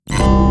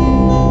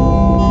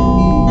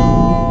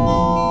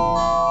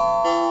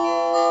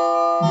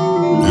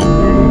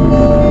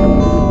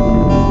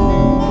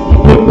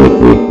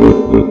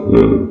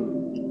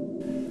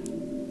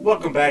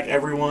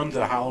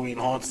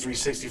mean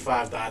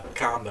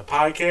Haunts365.com, the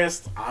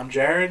podcast. I'm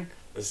Jared.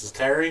 This is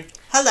Terry.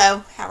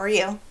 Hello, how are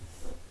you?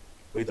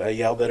 I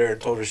yelled at her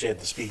and told her she had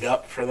to speak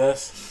up for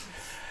this.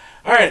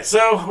 Alright,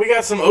 so we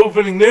got some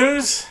opening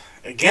news.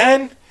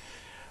 Again,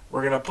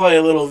 we're going to play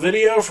a little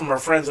video from our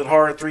friends at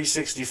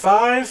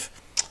Horror365.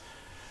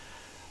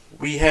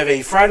 We have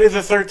a Friday the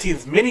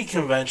 13th mini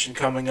convention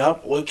coming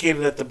up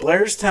located at the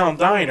Blairstown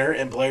Diner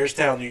in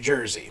Blairstown, New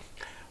Jersey.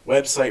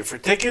 Website for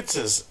tickets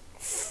is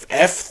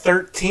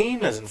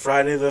F13, as in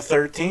Friday the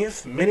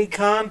 13th,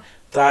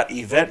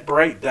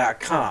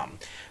 minicon.eventbrite.com.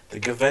 The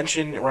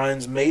convention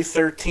runs May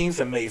 13th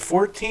and May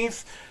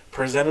 14th,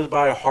 presented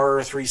by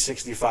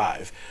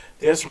Horror365.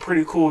 They have some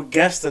pretty cool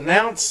guests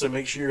announced, so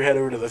make sure you head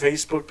over to the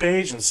Facebook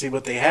page and see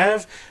what they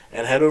have,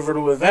 and head over to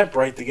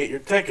Eventbrite to get your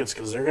tickets,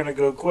 because they're going to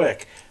go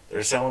quick.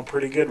 They're selling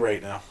pretty good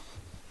right now.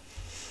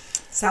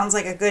 Sounds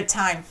like a good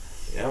time.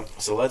 Yep,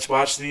 so let's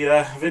watch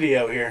the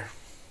video here.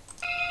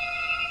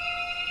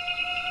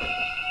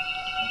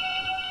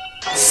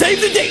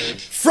 Save the date!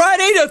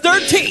 Friday the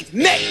 13th,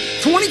 May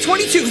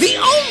 2022, the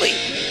only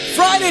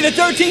Friday the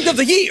 13th of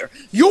the year.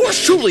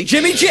 Yours truly,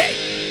 Jimmy J,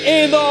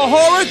 and the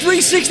Horror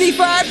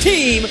 365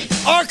 team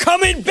are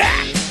coming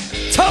back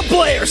to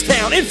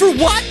Blairstown. And for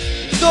what?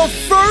 The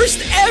first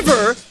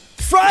ever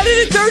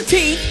Friday the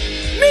 13th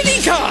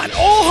Minicon,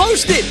 all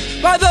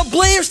hosted by the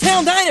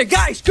Blairstown Diner.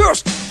 Guys,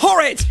 girls,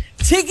 horrorheads,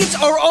 tickets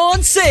are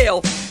on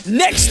sale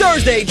next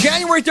Thursday,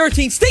 January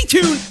 13th. Stay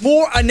tuned.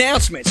 More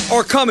announcements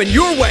are coming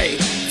your way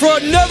for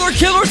another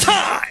killer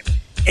time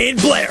in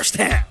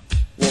Blairstown.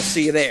 We'll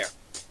see you there.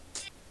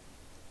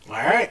 All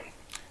right.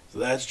 So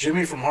that's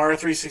Jimmy from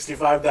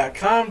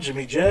Horror365.com,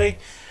 Jimmy J.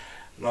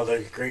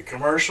 Another great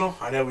commercial.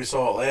 I know we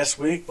saw it last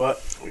week,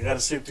 but we got to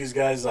soup these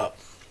guys up.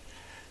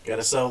 Got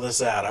to sell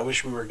this out. I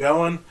wish we were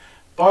going,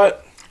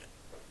 but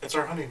it's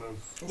our honeymoon.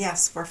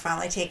 Yes, we're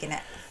finally taking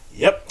it.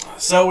 Yep.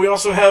 So we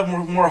also have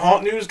more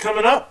haunt news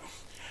coming up.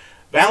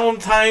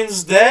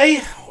 Valentine's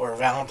Day, or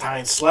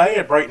Valentine's Sleigh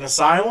at Brighton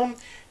Asylum,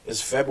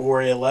 is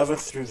February 11th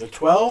through the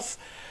 12th.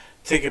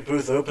 Ticket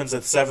booth opens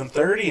at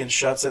 7:30 and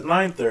shuts at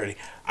 9:30.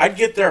 I'd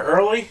get there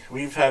early.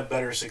 We've had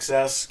better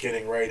success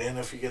getting right in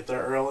if you get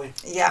there early.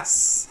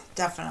 Yes,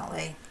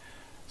 definitely.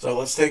 So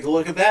let's take a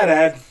look at that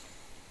ad.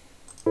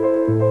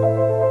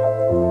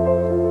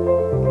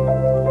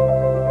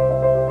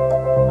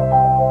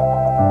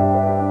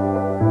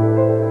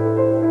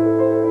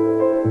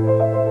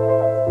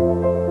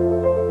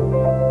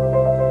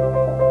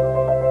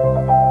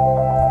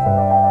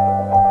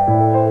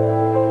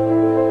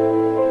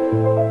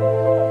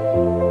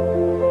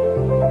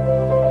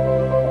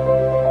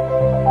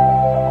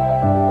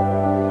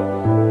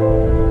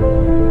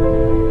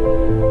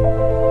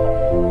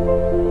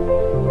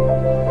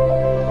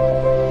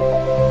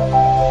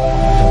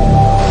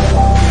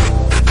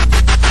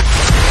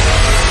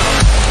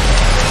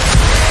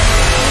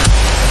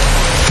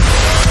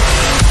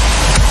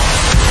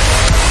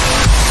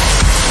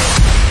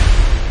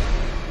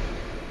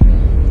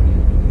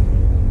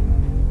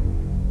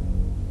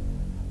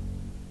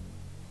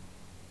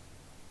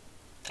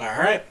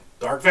 Alright,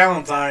 Dark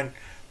Valentine,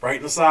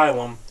 Brighton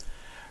Asylum.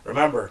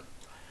 Remember,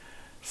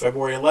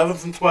 February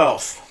 11th and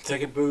 12th.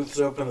 Ticket booths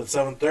open at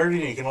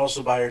 7:30, and you can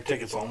also buy your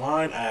tickets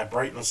online at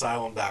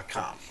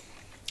brightonasylum.com.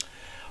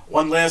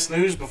 One last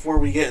news before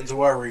we get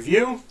into our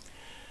review.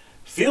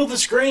 Field of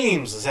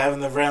Screams is having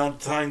the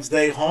Valentine's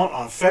Day haunt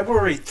on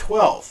February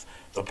 12th.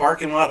 The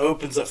parking lot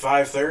opens at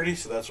 5:30,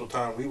 so that's what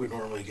time we would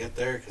normally get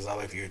there, because I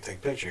like to go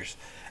take pictures.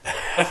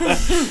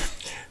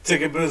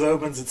 Ticket booth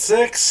opens at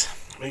 6.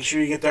 Make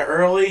sure you get there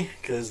early,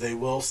 because they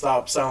will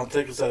stop selling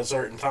tickets at a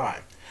certain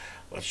time.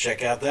 Let's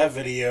check out that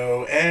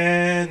video,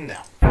 and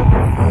now.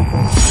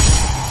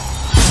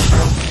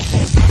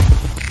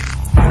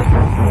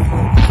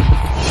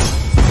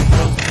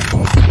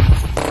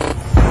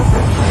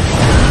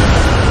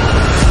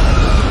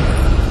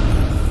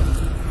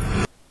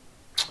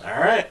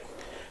 Alright,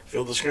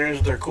 Field of Screams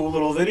with their cool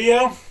little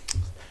video.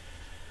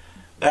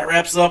 That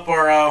wraps up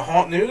our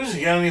haunt news.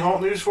 You got any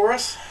haunt news for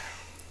us?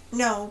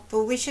 No,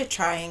 but we should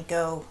try and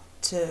go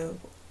to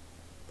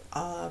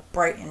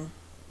Brighton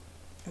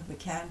if we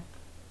can.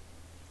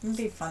 It'd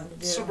be fun to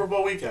do. Super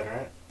Bowl weekend,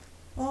 right?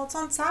 Well, it's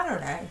on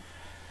Saturday.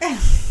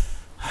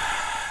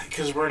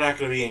 Because we're not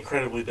going to be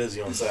incredibly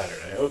busy on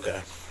Saturday.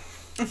 Okay.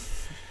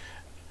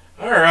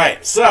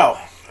 Alright, so,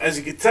 as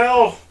you can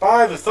tell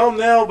by the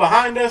thumbnail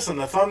behind us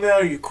and the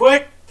thumbnail you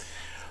clicked,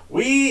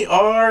 we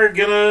are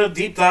going to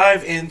deep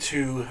dive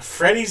into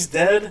Freddy's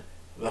Dead,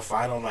 The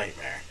Final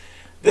Nightmare.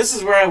 This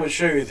is where I would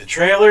show you the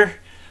trailer,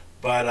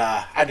 but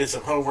I did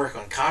some homework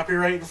on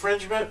copyright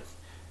infringement,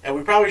 and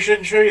we probably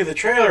shouldn't show you the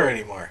trailer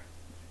anymore.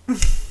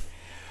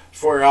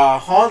 For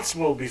haunts,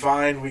 we'll be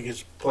fine. We can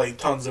play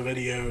tons of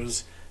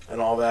videos and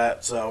all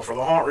that. So for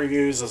the haunt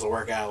reviews, this will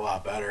work out a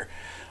lot better.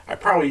 I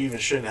probably even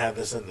shouldn't have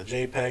this in the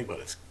JPEG, but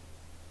it's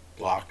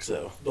blocked,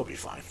 so they'll be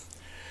fine.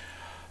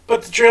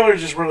 But the trailer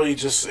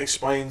just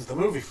explains the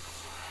movie.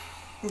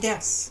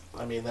 Yes.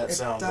 I mean, that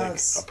sounds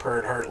does. like a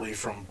Perd Hartley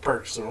from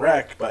Parks and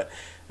Rec, but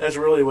that's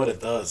really what it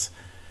does.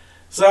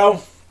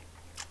 So,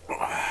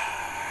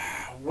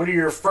 What are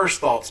your first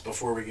thoughts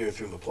before we go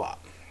through the plot?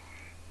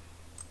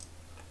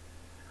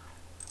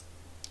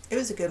 It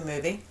was a good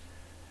movie.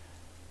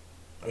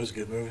 It was a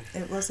good movie.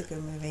 It was a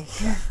good movie.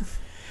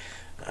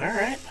 All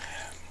right.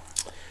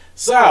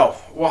 So,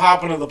 we'll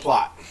hop into the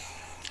plot.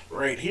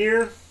 Right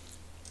here.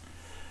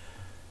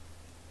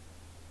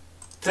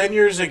 10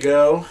 years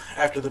ago,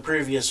 after the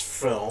previous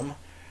film,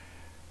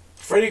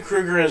 Freddy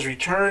Krueger has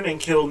returned and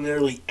killed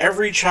nearly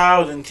every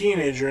child and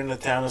teenager in the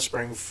town of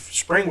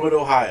Springwood,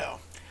 Ohio.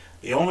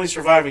 The only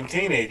surviving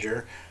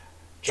teenager,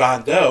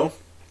 John Doe,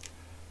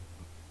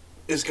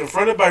 is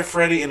confronted by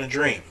Freddy in a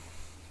dream.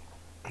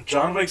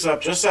 John wakes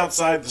up just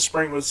outside the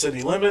Springwood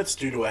city limits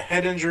due to a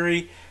head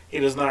injury. He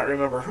does not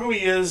remember who he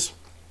is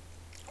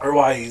or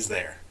why he's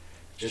there.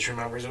 Just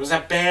remembers it was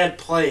a bad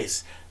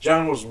place.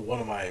 John was one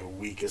of my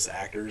weakest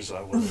actors.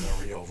 I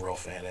wasn't a real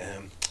fan of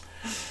him.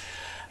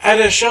 At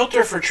a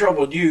shelter for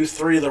troubled youth,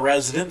 3 of the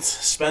residents,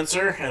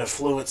 Spencer, an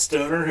affluent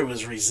stoner who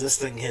was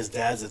resisting his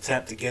dad's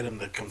attempt to get him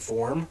to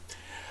conform,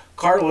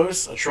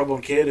 Carlos, a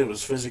troubled kid who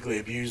was physically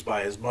abused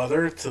by his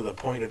mother to the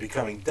point of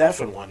becoming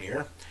deaf in one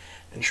ear,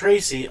 and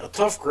Tracy, a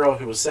tough girl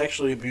who was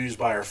sexually abused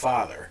by her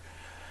father,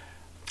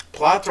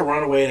 plot to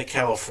run away to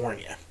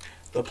California.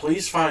 The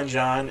police find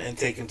John and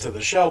take him to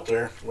the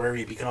shelter, where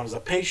he becomes a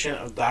patient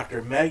of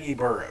Dr. Maggie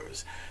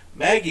Burroughs.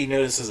 Maggie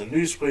notices a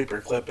newspaper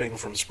clipping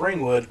from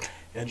Springwood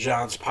in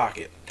John's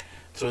pocket.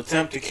 To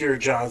attempt to cure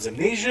John's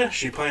amnesia,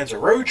 she plans a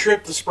road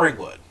trip to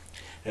Springwood.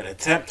 An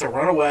attempt to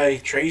run away,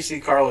 Tracy,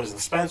 Carlos, and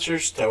Spencer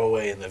stow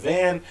away in the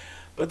van,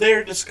 but they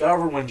are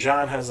discovered when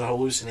John has a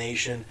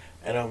hallucination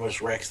and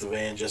almost wrecks the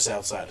van just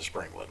outside of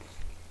Springwood.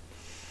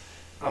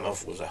 I don't know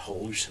if it was a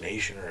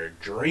hallucination or a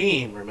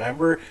dream,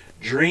 remember?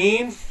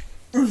 Dream?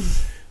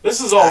 This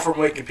is all from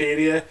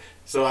Wikipedia,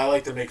 so I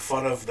like to make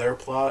fun of their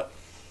plot.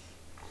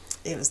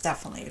 It was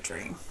definitely a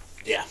dream.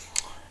 Yeah.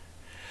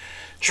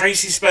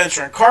 Tracy,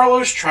 Spencer, and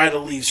Carlos try to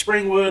leave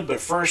Springwood, but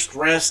first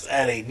rest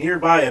at a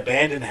nearby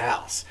abandoned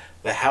house.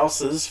 The house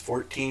is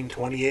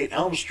 1428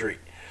 Elm Street,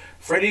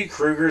 Freddy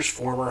Krueger's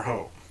former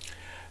home.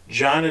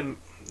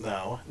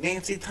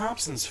 Nancy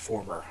Thompson's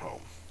former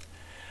home.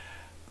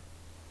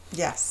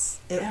 Yes,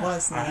 it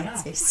was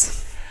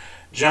Nancy's.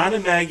 John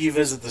and Maggie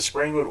visit the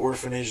Springwood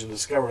orphanage and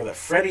discover that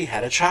Freddy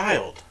had a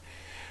child.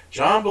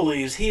 John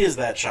believes he is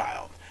that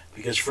child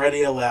because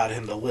Freddy allowed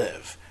him to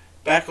live.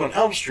 Back on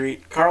Elm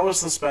Street,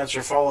 Carlos and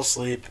Spencer fall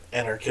asleep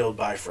and are killed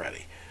by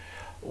Freddy.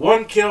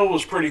 One kill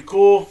was pretty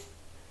cool.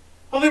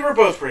 Well, they were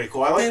both pretty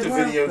cool. I like the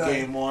video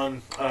game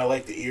one. I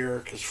like the ear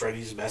because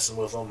Freddy's messing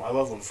with them. I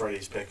love when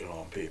Freddy's picking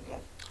on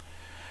people.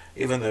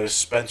 Even though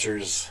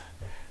Spencer's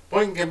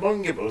boing and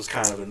boing it was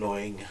kind of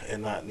annoying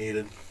and not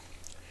needed.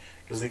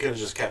 Because they could have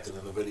just kept it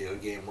in the video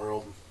game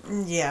world.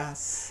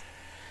 Yes.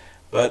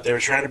 But they were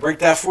trying to break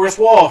that fourth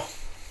wall.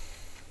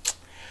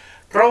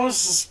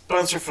 Carlos and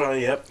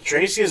Spencer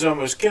Tracy is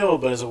almost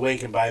killed but is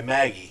awakened by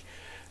Maggie.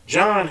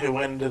 John, who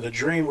went into the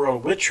dream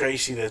world with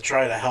Tracy to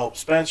try to help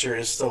Spencer,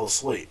 is still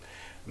asleep.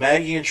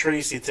 Maggie and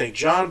Tracy take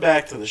John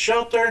back to the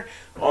shelter.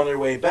 On their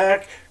way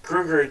back,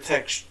 Krueger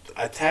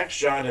attacks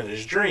John in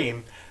his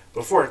dream.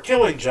 Before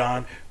killing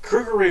John,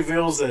 Krueger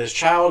reveals that his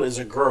child is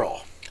a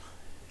girl.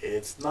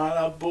 It's not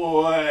a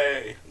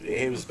boy.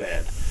 He was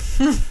bad.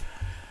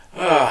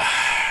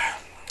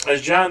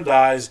 As John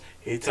dies,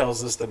 he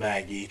tells this to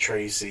Maggie,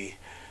 Tracy,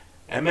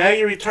 and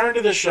Maggie return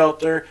to the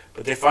shelter,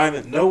 but they find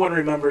that no one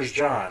remembers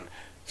John,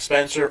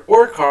 Spencer,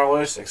 or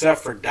Carlos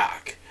except for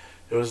Doc,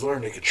 who has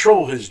learned to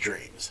control his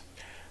dreams.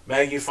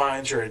 Maggie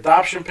finds her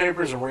adoption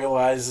papers and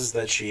realizes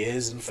that she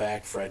is, in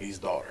fact, Freddy's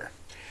daughter.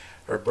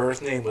 Her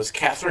birth name was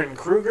Catherine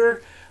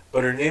Krueger,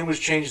 but her name was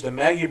changed to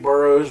Maggie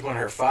Burroughs when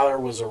her father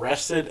was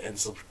arrested and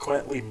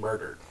subsequently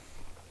murdered.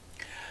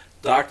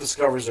 Doc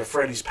discovers that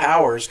Freddy's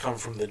powers come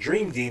from the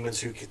dream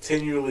demons who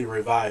continually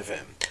revive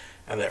him,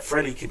 and that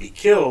Freddy can be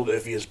killed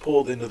if he is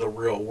pulled into the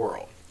real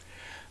world.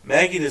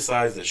 Maggie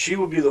decides that she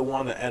will be the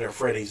one to enter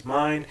Freddy's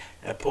mind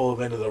and pull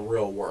him into the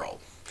real world.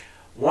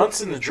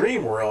 Once in the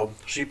dream world,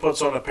 she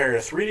puts on a pair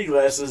of 3D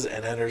glasses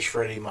and enters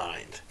Freddy's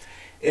mind.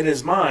 In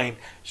his mind,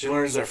 she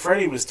learns that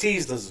Freddy was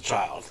teased as a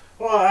child.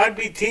 Well, I'd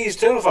be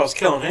teased too if I was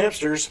killing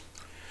hamsters.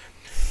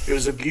 He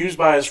was abused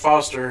by his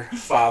foster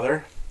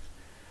father.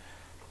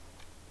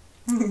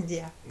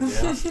 Yeah.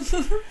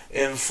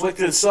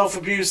 Inflicted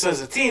self-abuse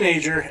as a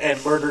teenager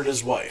and murdered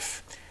his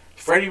wife.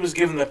 Freddy was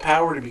given the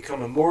power to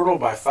become immortal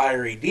by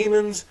fiery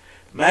demons.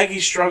 Maggie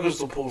struggles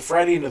to pull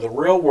Freddy into the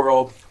real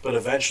world, but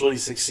eventually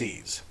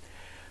succeeds.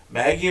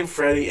 Maggie and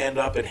Freddy end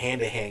up in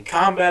hand-to-hand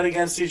combat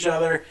against each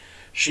other.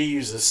 She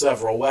uses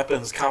several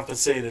weapons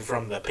confiscated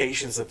from the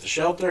patients at the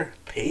shelter.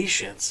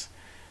 Patients?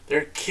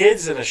 They're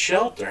kids in a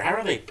shelter. How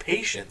are they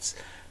patients?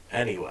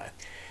 Anyway.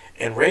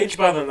 Enraged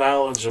by the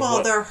knowledge of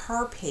Well, they're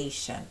her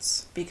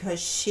patients because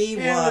she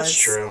was... Yeah, that's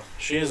true.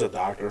 She is a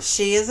doctor.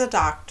 She is a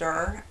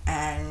doctor,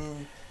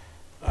 and...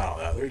 I don't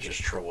know. They're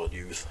just troubled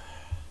youth.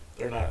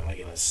 They're not like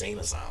an insane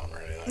asylum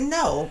or anything.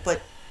 No,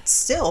 but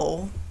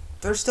still,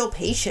 they're still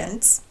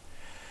patients.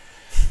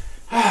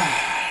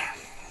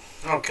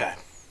 Okay.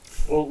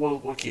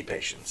 We'll keep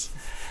patience.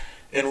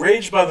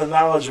 Enraged by the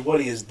knowledge of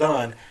what he has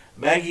done,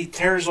 Maggie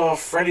tears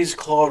off Freddy's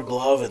clawed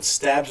glove and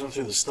stabs him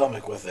through the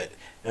stomach with it,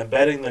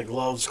 embedding the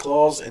glove's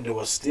claws into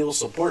a steel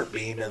support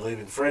beam and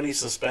leaving Freddy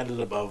suspended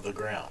above the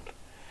ground.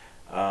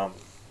 I'm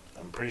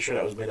pretty sure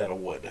that was made out of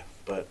wood,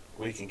 but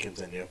we can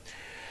continue.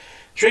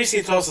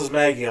 Tracy tosses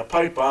Maggie a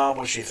pipe bomb,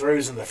 which she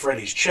throws into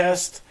Freddy's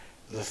chest.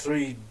 The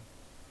three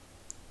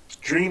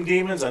dream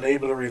demons,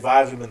 unable to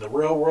revive him in the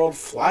real world,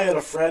 fly out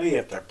of Freddy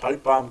after their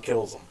pipe bomb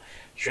kills him.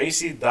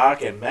 Tracy,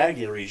 Doc, and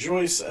Maggie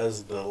rejoice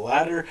as the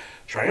latter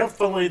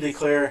triumphantly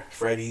declare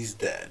Freddy's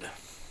dead.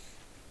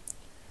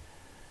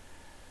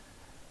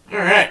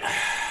 Alright.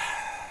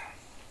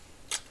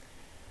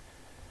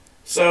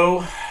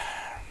 So,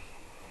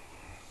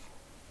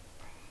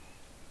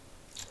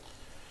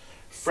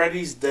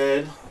 Freddy's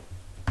Dead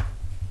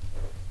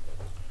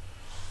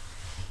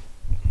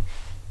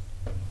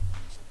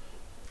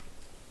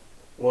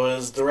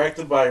was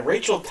directed by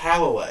Rachel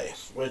Talalay,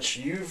 which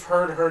you've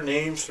heard her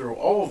name through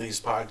all of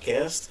these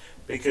podcasts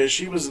because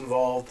she was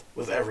involved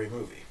with every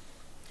movie.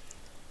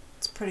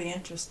 It's pretty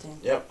interesting.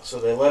 Yep, so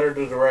they let her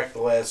to direct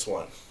the last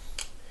one.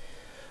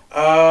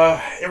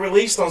 It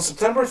released on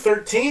September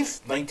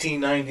 13th,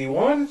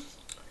 1991.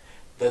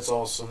 That's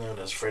also known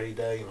as Freddy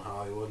Day in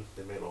Hollywood.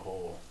 They made a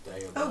whole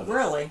day about it. Oh,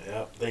 really?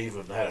 Yep, they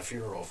even had a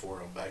funeral for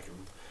him back in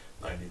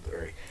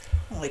 93.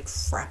 Holy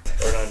crap.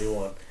 Or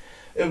 91.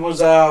 It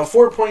was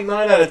 4.9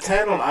 out of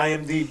 10 on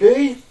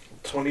IMDb,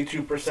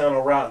 22%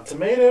 on Rotten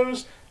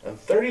Tomatoes, and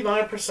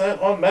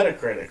 39% on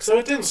Metacritic. So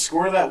it didn't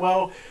score that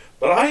well,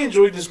 but I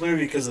enjoyed this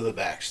movie because of the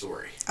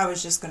backstory. I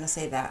was just going to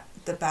say that.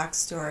 The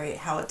backstory,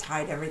 how it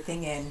tied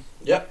everything in.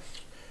 Yep.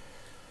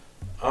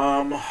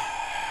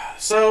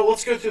 So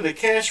let's go through the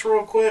cast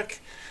real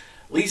quick.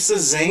 Lisa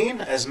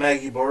Zane as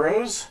Maggie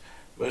Burroughs.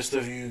 Most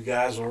of you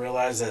guys will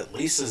realize that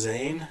Lisa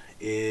Zane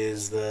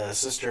is the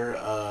sister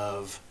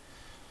of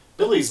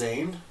Billy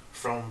Zane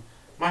from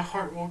My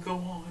Heart Will Go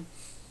On.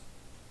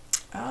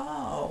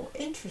 Oh,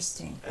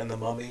 interesting. And The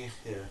Mummy,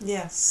 yeah.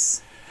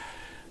 Yes.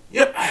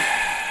 Yep.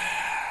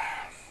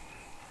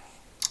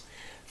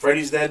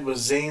 Freddy's Dead was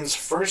Zane's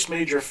first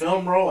major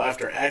film role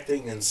after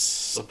acting in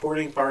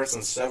supporting parts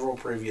in several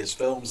previous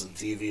films and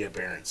TV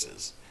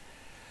appearances.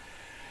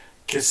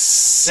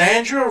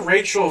 Cassandra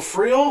Rachel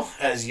Friel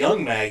as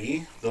young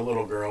Maggie, the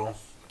little girl,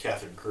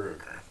 Catherine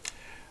Kruger.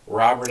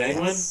 Robert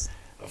Englund, Yes.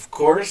 of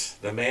course,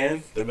 the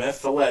man, the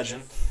myth, the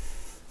legend.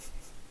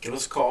 Give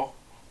us a call.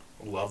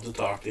 I'd love to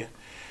talk to you.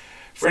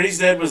 Freddy's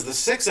Dead was the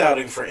sixth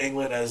outing for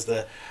Englund as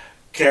the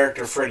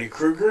character Freddy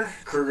Krueger.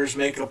 Krueger's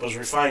makeup was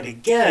refined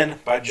again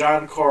by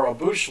John Carl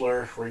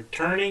Buechler,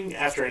 returning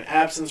after an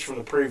absence from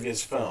the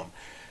previous film.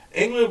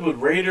 Englund would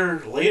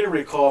later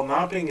recall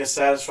not being as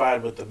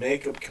satisfied with the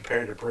makeup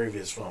compared to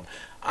previous film.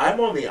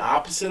 I'm on the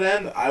opposite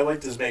end. I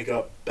liked his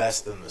makeup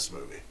best in this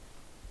movie.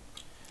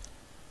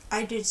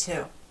 I do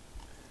too.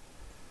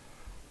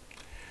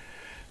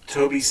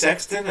 Toby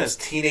Sexton as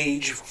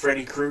teenage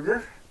Freddy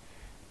Krueger.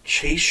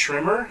 Chase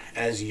Schrimmer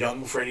as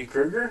young Freddy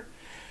Krueger.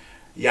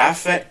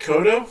 Yaphet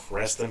Kotto,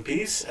 rest in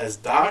peace, as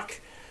Doc.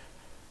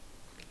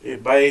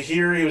 By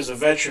here, he was a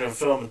veteran of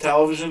film and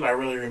television. I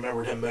really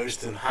remembered him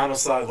most in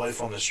Homicide: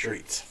 Life on the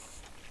Streets.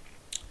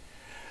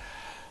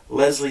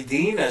 Leslie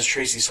Dean as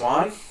Tracy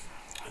Swan.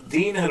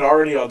 Dean had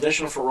already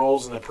auditioned for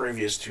roles in the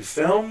previous two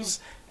films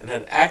and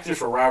had acted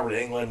for Robert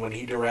Englund when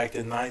he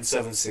directed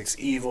 976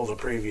 Evil the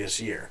previous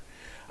year.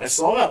 I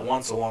saw that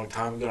once a long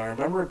time ago, and I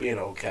remember it being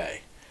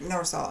okay.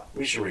 Never saw it.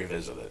 We should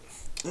revisit it.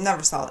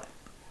 Never saw it.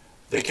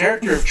 The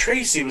character of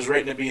Tracy was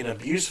written to be an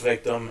abuse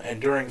victim, and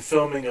during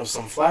filming of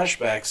some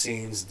flashback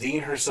scenes,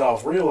 Dean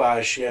herself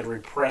realized she had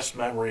repressed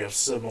memory of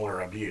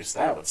similar abuse.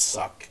 That would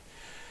suck.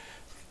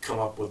 Come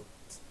up with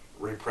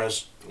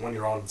repressed when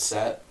you're on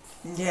set.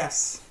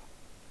 Yes.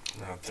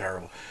 Oh,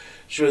 terrible.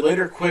 She would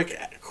later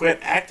quit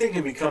acting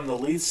and become the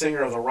lead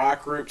singer of the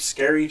rock group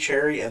Scary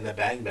Cherry and the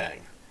Bang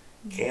Bang.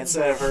 Can't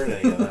say I've heard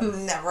any of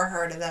them. Never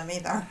heard of them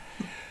either.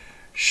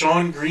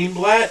 Sean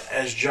Greenblatt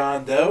as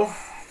John Doe.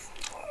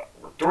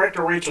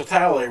 Director Rachel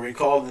Talalay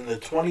recalled in the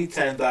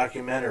 2010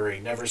 documentary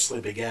Never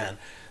Sleep Again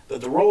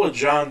that the role of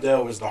John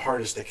Doe was the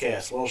hardest to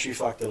cast. Well, she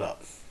fucked it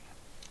up.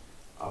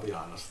 I'll be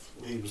honest.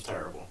 He was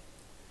terrible.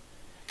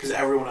 Because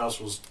everyone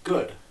else was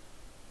good.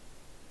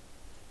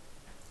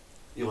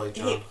 You like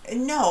John?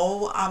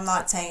 No, I'm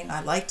not saying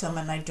I liked him,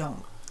 and I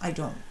don't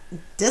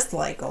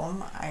dislike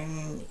him. I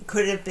mean,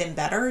 could it have been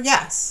better?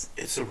 Yes.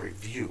 It's a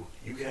review.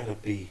 You gotta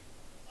be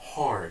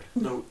hard.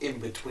 No in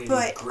between.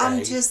 But gray.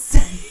 I'm just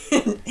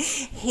saying,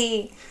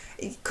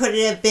 could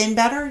it have been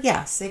better?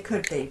 Yes, it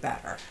could be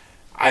better.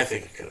 I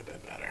think it could have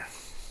been better.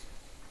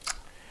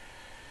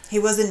 He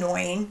was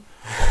annoying.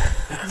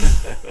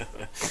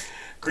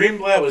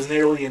 Greenblatt was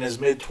nearly in his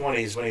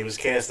mid-20s when he was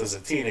cast as a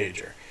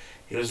teenager.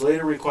 He was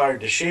later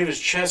required to shave his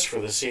chest for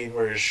the scene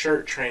where his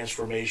shirt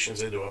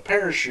transformations into a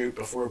parachute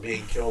before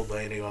being killed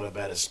landing on a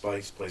bed of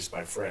spikes placed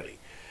by Freddy.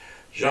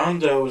 John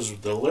Doe was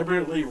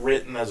deliberately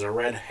written as a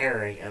red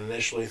herring and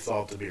initially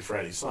thought to be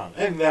Freddy's son.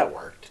 And that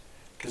worked,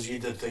 because you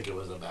did think it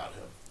was about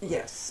him.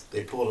 Yes.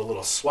 They pulled a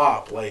little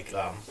swap like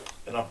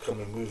an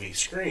upcoming movie,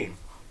 Scream.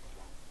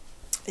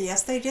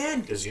 Yes, they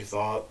did. Because you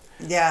thought,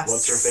 Yes.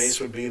 what's her face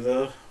would be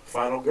the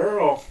final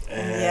girl,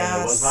 and Yes.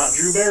 it was not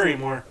Drew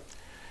Barrymore.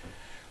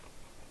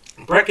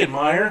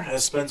 Breckenmeyer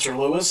as Spencer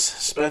Lewis.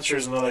 Spencer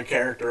is another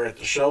character at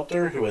the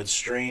shelter who had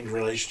strained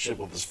relationship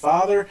with his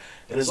father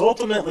and is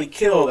ultimately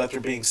killed after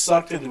being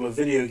sucked into a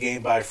video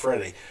game by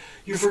Freddy.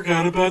 You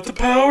forgot about the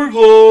power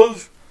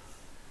glove.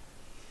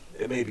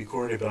 It may be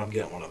corny, but I'm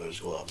getting one of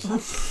those gloves.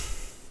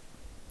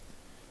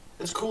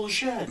 It's cool as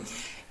shit.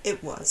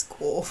 It was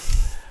cool.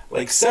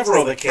 Like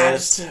several of the Add it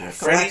cast, to your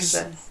Freddy's.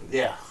 collection.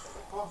 Yeah.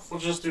 Well, we'll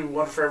just do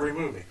one for every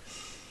movie.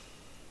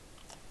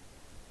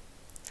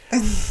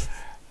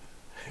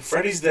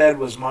 Freddy's Dead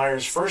was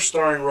Myers' first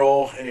starring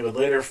role, and he would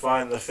later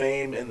find the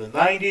fame in the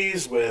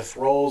 90s with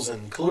roles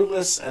in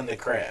Clueless and The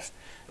Craft.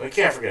 And we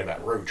can't forget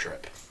about Road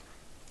Trip.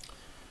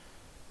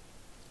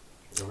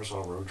 You ever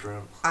saw Road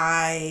Trip?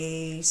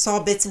 I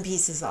saw bits and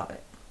pieces of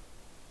it.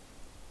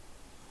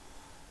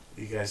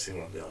 You guys see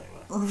what I'm dealing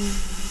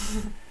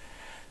with.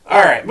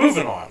 Alright,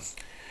 moving on.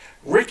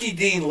 Ricky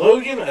Dean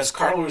Logan as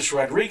Carlos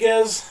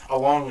Rodriguez,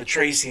 along with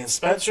Tracy and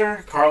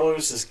Spencer.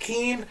 Carlos is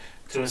keen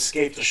to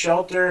escape the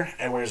shelter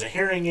and wears a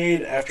hearing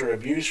aid after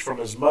abuse from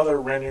his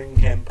mother, rendering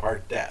him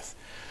part deaf.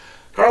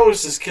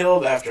 Carlos is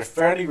killed after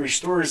Freddy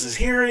restores his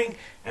hearing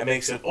and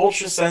makes it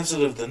ultra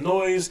sensitive to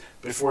noise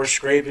before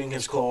scraping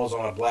his claws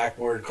on a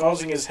blackboard,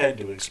 causing his head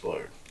to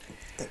explode.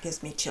 That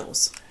gives me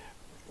chills.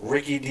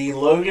 Ricky Dean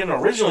Logan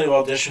originally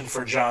auditioned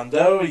for John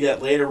Doe,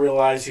 yet later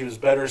realized he was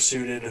better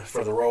suited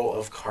for the role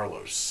of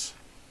Carlos.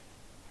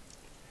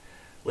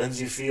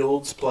 Lindsay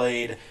Fields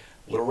played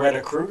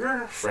Loretta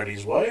Kruger,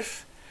 Freddy's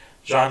wife.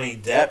 Johnny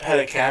Depp had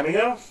a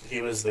cameo.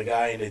 He was the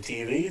guy in the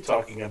TV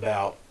talking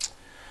about,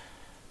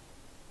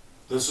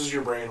 this is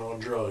your brain on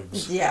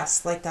drugs.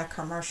 Yes, like that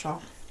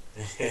commercial.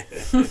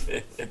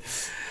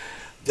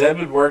 Deb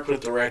had worked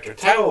with director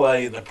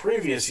Talalay in the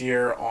previous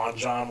year on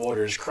John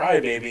Waters'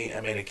 Crybaby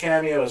and made a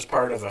cameo as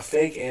part of a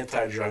fake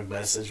anti-drug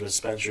message with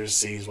Spencer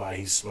sees why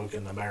he's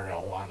smoking the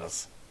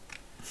marijuanas.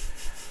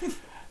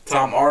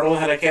 Tom Arnold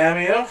had a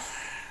cameo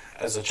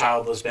as a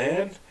childless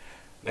man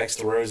next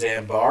to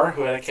Roseanne Barr,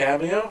 who had a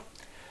cameo.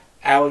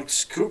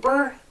 Alex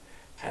Cooper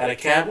had a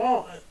cameo.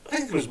 Well, I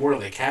think it was more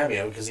than a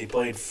cameo because he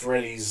played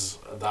Freddy's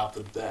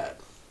adopted dad.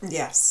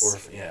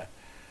 Yes. Yeah.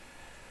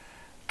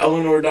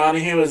 Eleanor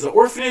Donahue as the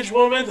orphanage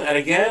woman, and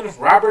again,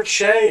 Robert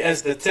Shea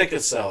as the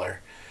ticket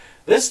seller.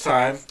 This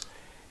time,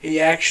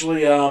 he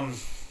actually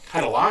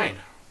had a line.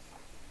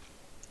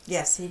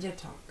 Yes, he did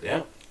talk.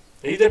 Yeah.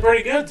 He did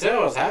pretty good, too.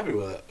 I was happy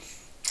with it.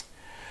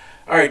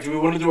 Alright, do we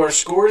want to do our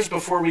scores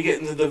before we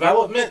get into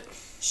development?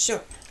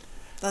 Sure.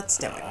 Let's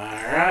do it.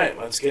 Alright,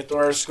 let's get to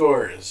our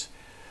scores.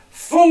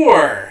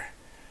 For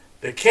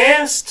the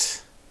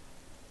cast,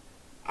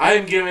 I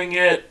am giving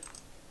it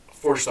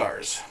 4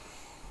 stars.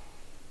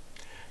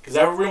 Because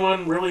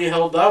everyone really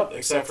held up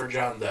except for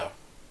John Doe.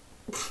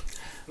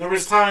 There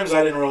was times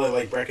I didn't really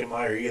like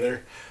Breckenmeyer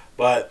either.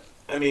 But,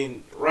 I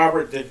mean,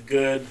 Robert did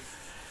good.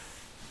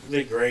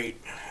 Did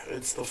great.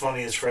 It's the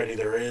funniest Freddy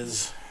there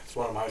is. It's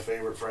one of my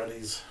favorite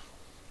Freddys.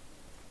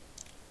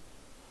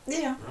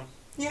 Yeah.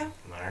 Yeah.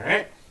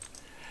 Alright.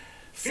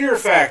 Fear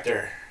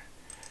factor.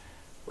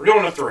 We're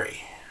going to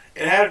 3.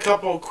 It had a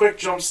couple quick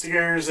jump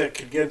scares that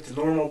could get the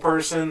normal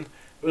person.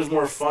 It was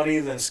more funny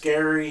than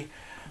scary.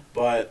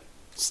 But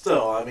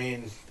still, I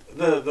mean,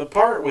 the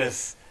part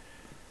with...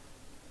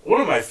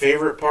 One of my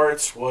favorite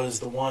parts was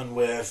the one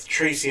with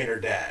Tracy and her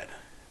dad.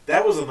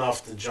 That was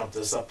enough to jump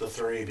this up to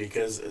 3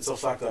 because it's a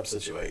fucked up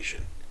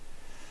situation.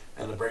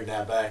 And to bring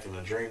that back in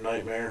a dream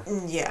nightmare.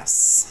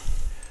 Yes.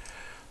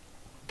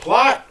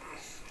 Plot,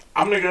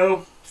 I'm going to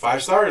go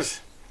 5 stars.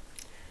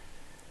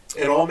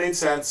 It all made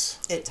sense.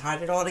 It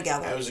tied it all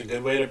together. That was a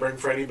good way to bring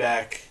Freddy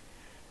back.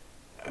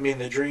 I mean,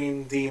 the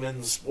dream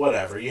demons,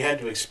 whatever. You had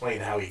to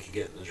explain how he could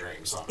get in the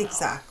dream somehow.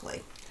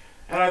 Exactly.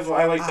 And I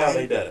liked how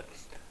they did it.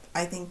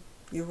 I think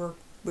we were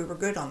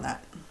good on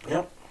that.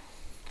 Yep.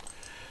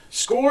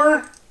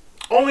 Score,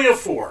 only a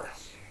 4.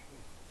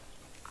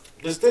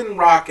 This didn't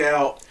rock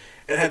out.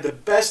 It had the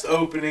best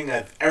opening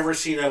I've ever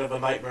seen out of a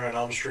Nightmare on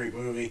Elm Street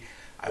movie.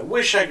 I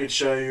wish I could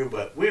show you,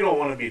 but we don't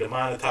want to be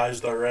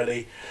demonetized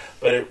already.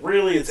 But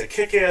it's a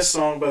kick-ass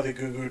song by the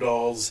Goo Goo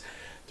Dolls.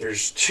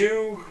 There's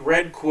 2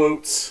 red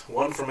quotes,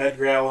 one from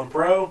Edgar Allan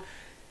Poe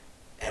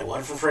and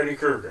one from Freddy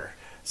Krueger.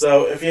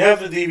 So if you have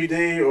the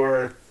DVD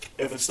or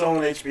if it's still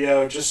on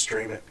HBO, just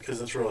stream it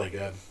because it's really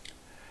good.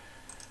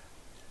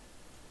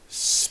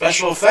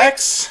 Special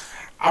effects,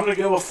 I'm going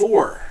to go with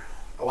 4.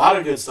 A lot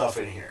of good stuff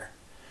in here.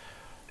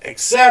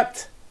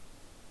 Except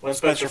when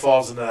Spencer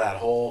falls into that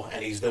hole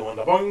and he's doing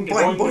the boing,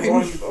 boing,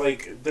 boing, boing.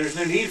 Like, there's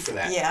no need for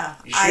that. Yeah,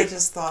 I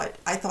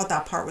thought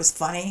that part was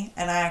funny,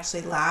 and I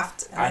actually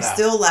laughed, and I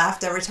still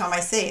laughed every time I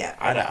see it.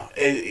 I know.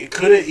 It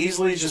could have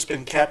easily just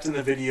been kept in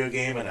the video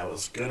game, and that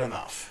was good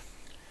enough.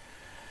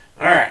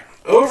 Alright,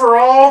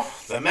 overall,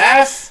 the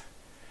math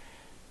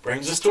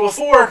brings us to a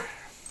 4.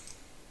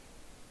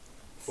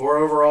 4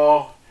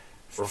 overall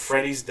for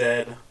Freddy's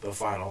Dead, The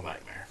Final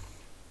Nightmare.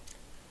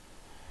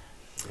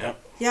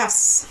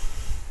 Yes.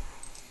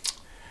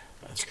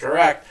 That's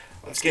correct.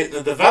 Let's get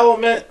into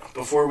development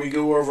before we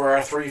go over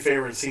our 3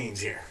 favorite scenes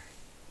here.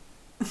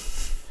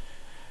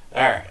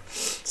 Alright,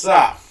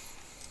 so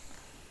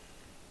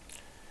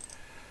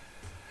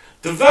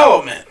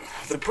development.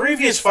 The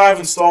previous 5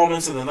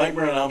 installments of the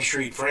Nightmare on Elm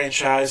Street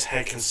franchise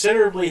had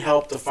considerably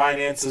helped the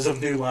finances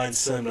of New Line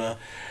Cinema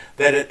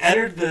that had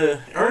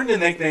earned the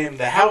nickname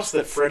The House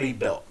That Freddy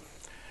Built.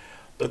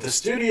 But the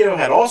studio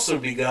had also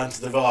begun to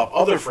develop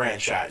other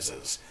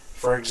franchises.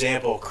 For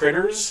example,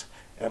 Critters,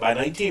 and by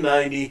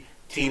 1990,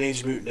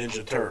 Teenage Mutant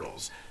Ninja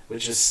Turtles,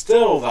 which is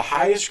still the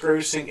highest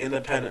grossing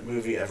independent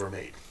movie ever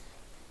made.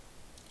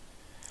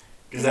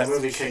 Because that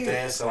movie kicked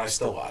ass and I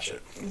still watch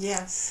it.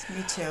 Yes,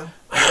 me too.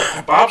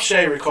 Bob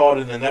Shea recalled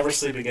in the Never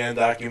Sleep Again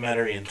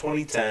documentary in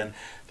 2010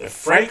 that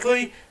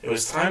frankly, it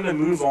was time to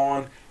move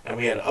on and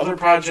we had other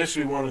projects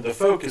we wanted to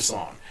focus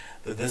on.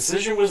 The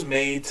decision was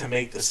made to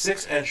make the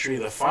 6th entry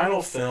the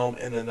final film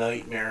in the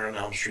Nightmare on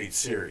Elm Street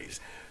series.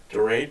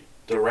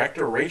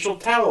 Director Rachel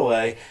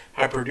Talalay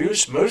had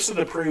produced most of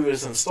the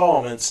previous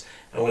installments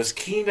and was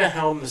keen to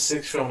helm the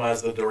 6th film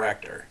as the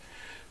director.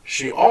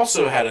 She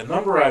also had a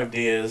number of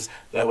ideas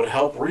that would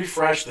help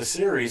refresh the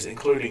series,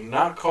 including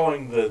not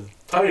calling the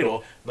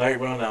title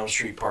Nightmare on Elm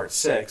Street Part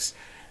 6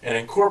 and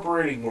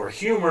incorporating more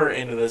humor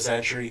into this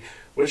entry,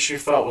 which she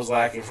felt was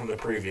lacking from the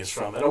previous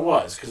film. And it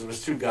was, because it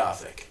was too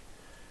gothic.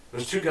 It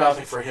was too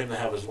gothic for him to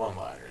have his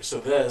one-liners. So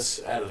this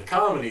added the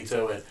comedy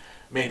to it,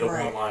 made the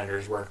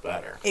one-liners work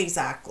better.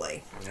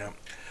 Exactly. Yeah.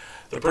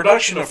 The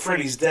production of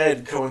Freddy's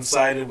Dead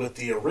coincided with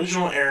the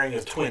original airing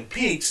of Twin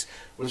Peaks,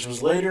 which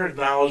was later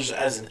acknowledged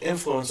as an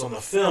influence on the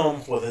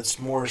film with its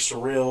more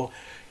surreal,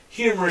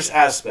 humorous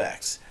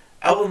aspects.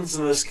 Elements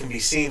of this can be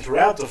seen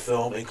throughout the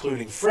film,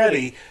 including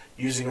Freddy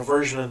using a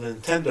version of the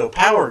Nintendo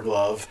Power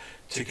Glove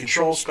to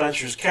control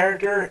Spencer's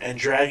character and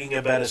dragging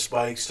a bed of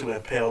spikes to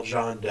impale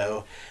John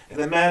Doe in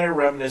a manner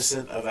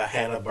reminiscent of a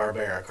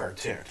Hanna-Barbera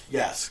cartoon.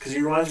 Yes, because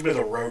he reminds me of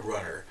the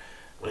Roadrunner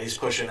when he's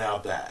pushing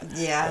out that.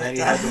 Yeah. And then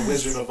you have the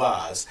Wizard of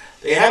Oz.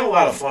 They had a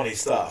lot of funny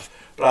stuff.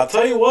 But I'll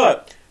tell you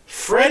what,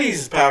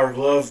 Freddy's Power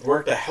Glove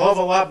worked a hell of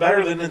a lot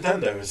better than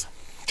Nintendo's.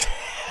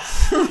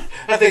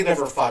 That thing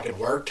never fucking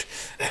worked.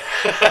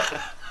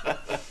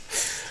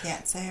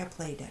 Can't say I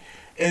played it.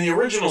 In the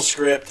original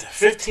script,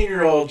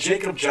 15-year-old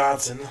Jacob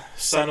Johnson,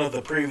 son of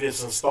the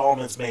previous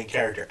installment's main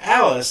character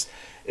Alice,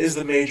 is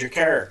the major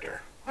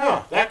character.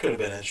 Oh, that could have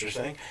been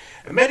interesting.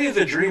 And many of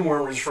the Dream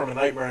Warriors from A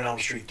Nightmare on Elm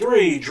Street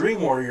 3,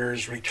 Dream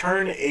Warriors,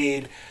 return to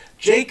aid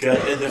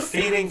Jacob in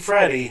defeating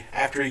Freddy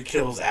after he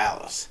kills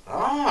Alice.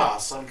 Ah,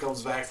 son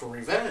comes back for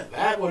revenge.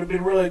 That would have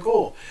been really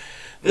cool.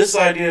 This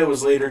idea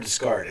was later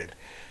discarded.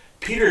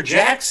 Peter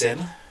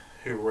Jackson,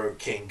 who wrote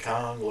King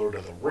Kong, Lord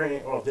of the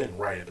Rings, well, didn't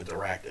write it, but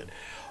directed,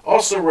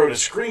 also wrote a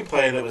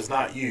screenplay that was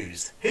not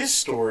used. His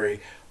story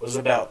was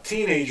about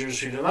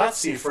teenagers who did not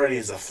see Freddy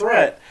as a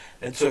threat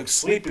and took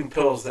sleeping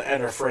pills to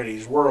enter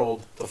Freddy's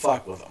world to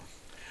fuck with him.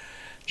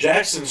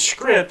 Jackson's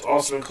script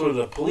also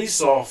included a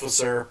police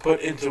officer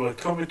put into a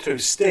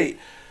comatose state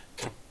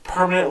to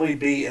permanently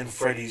be in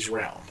Freddy's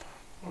realm.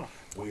 Oh,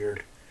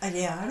 weird.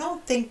 Yeah, I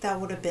don't think that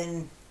would have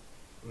been...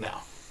 No.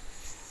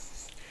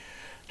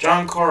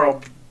 John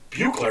Carl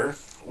Buechler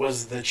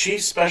was the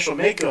chief special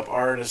makeup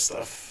artist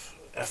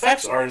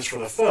effects artist for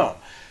the film,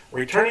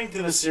 returning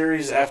to the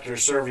series after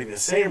serving the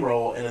same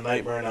role in A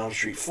Nightmare on Elm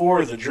Street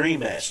 4, The Dream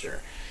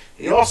Master.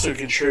 He also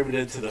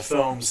contributed to the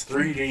film's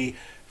 3D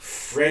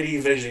Freddy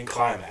Vision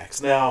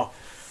climax. Now,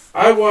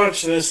 I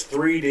watched this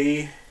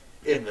 3D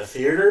in the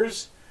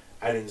theaters.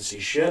 I didn't see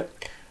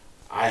shit.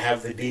 I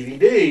have the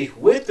DVD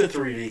with the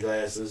 3D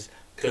glasses.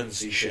 Couldn't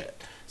see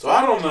shit. So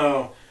I don't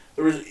know.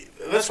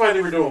 That's why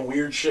they were doing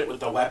weird shit with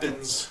the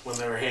weapons when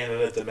they were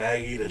handing it to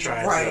Maggie to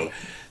try and show.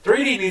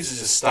 3D needs to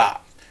just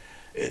stop.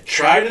 It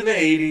tried in the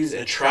 80s,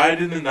 it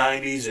tried in the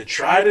 90s, it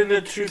tried in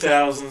the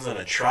 2000s, and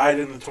it tried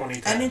in the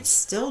 2010s. And it's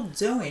still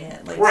doing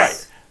it.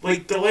 Right.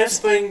 Like, the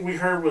last thing we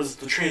heard was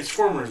the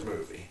Transformers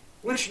movie,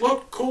 which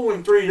looked cool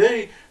in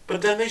 3D,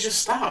 but then they just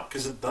stopped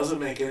because it doesn't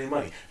make any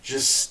money.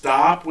 Just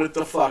stop with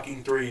the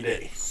fucking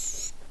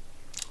 3D.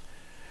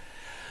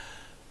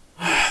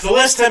 The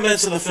last 10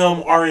 minutes of the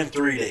film are in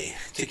 3D.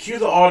 To cue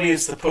the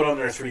audience to put on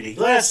their 3D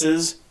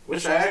glasses,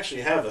 which I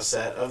actually have a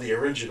set of the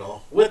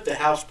original with the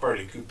house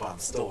party coupon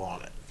still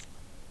on it.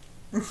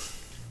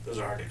 Those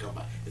are hard to come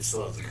by. It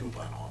still has the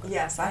coupon on it.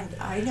 Yes,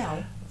 I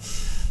know.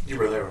 You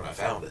were there when I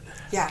found it.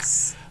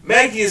 Yes.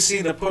 Maggie is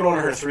seen to put on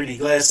her 3D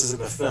glasses in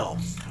the film.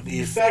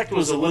 The effect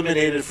was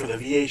eliminated for the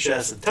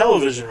VHS and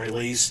television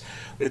release,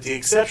 with the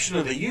exception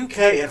of the UK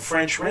and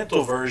French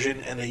rental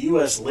version and the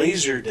US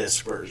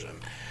Laserdisc version.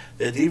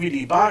 The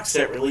DVD box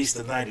set released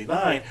in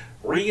 '99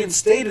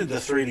 reinstated the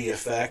 3D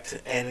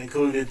effect and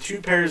included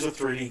 2 pairs of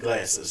 3D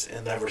glasses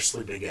and Never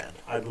Sleep Again.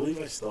 I believe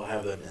I still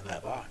have them in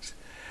that box.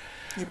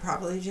 You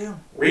probably do.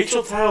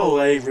 Rachel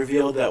Talalay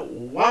revealed that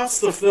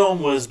whilst the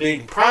film was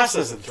being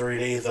processed in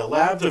 3D, the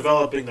lab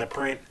developing the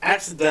print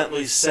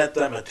accidentally sent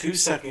them a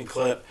 2-second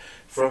clip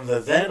from the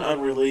then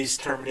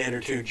unreleased Terminator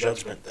 2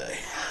 Judgment Day.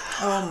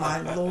 Oh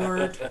my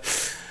lord.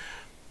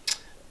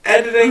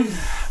 Editing.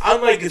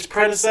 Unlike its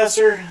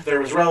predecessor, there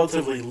was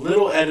relatively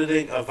little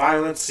editing of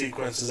violence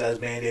sequences as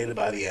mandated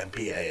by the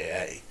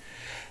MPAA.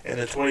 In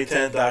the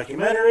 2010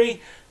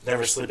 documentary,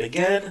 Never Sleep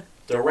Again,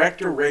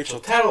 director Rachel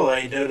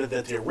Talalay noted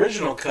that the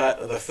original cut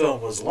of the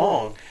film was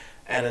long,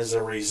 and as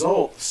a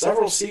result,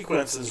 several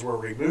sequences were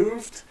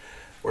removed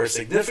or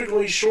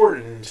significantly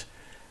shortened.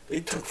 They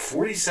took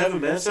 47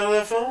 minutes out of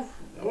that film?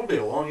 That would be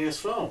a long-ass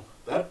film.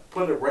 That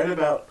put it right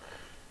about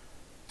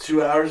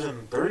 2 hours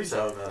and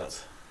 37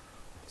 minutes.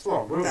 It's a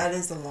long movie. That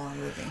is a long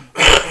movie.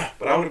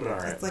 But I would have been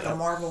alright. It's like a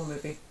Marvel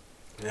movie.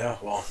 Yeah,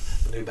 well,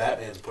 the new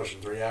Batman's pushing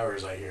 3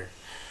 hours, I hear.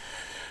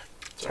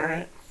 It's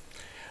alright.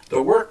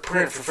 The work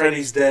print for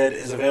Freddy's Dead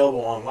is available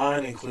online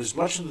and includes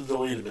much of the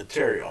deleted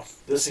material.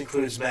 This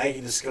includes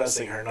Maggie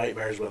discussing her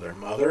nightmares with her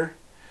mother.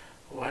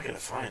 Oh, I gotta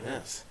find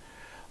this.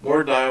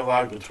 More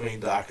dialogue between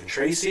Doc and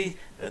Tracy,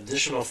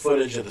 additional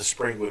footage of the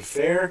Springwood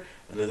Fair,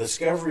 and the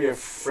discovery of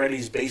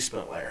Freddy's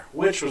basement lair,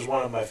 which was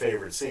one of my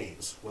favorite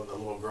scenes when the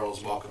little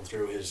girl's walking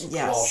through his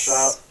claw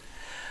shop.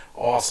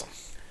 Awesome.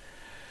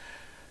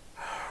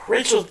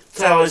 Rachel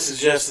Talley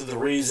suggested the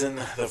reason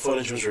the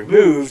footage was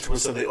removed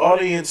was so the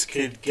audience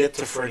could get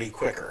to Freddy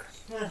quicker.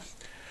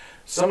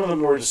 Some of the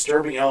more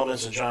disturbing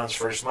elements of John's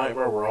first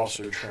nightmare were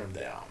also trimmed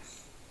down.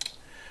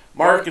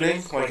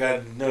 Marketing, like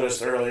I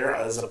noticed earlier,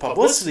 as a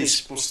publicity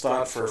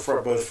stunt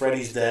for both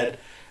Freddy's Dead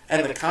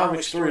and the comic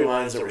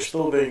storylines that were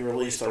still being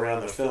released around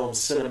the film's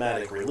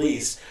cinematic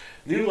release,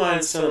 New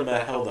Line Cinema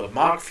held a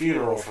mock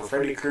funeral for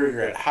Freddy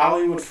Krueger at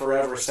Hollywood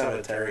Forever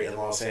Cemetery in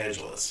Los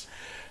Angeles,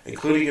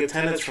 including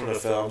attendants from the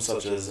film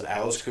such as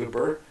Alice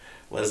Cooper,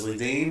 Leslie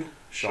Dean,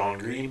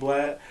 Sean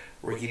Greenblatt,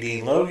 Ricky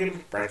Dean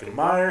Logan, Breckin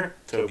Meyer,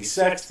 Toby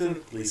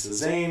Sexton, Lisa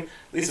Zane,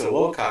 Lisa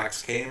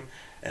Wilcox came,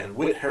 and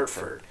Whit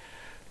Hertford.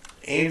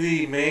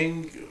 Andy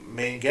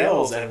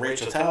Mangels and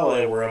Rachel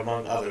Talalay were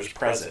among others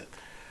present.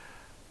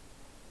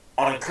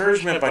 On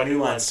encouragement by New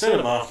Line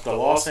Cinema, the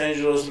Los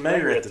Angeles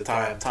mayor at the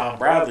time, Tom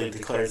Bradley,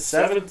 declared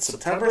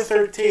September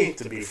 13th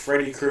to be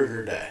Freddy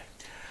Krueger Day.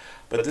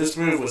 But this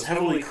move was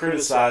heavily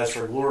criticized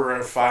for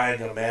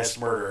glorifying a mass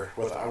murder,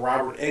 with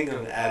Robert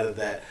Englund added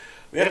that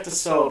we have to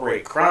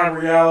celebrate crime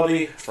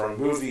reality from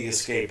movie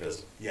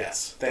escapism.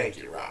 Yes, thank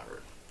you,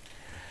 Robert.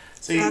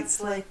 See, that's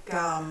like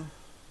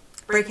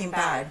Breaking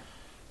Bad.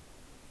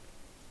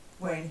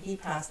 When he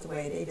passed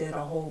away, they did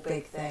a whole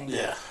big thing.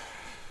 Yeah.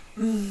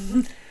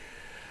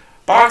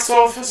 Box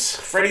office,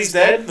 Freddy's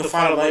Dead, The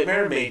Final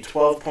Nightmare, made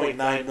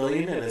 $12.9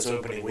 million in its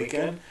opening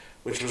weekend,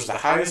 which was the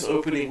highest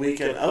opening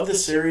weekend of the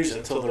series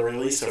until the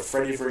release of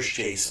Freddy vs.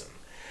 Jason.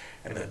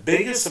 And the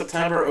biggest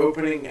September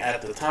opening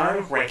at the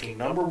time, ranking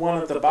number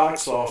 1 at the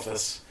box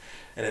office.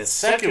 In its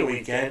second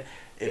weekend,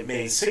 it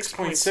made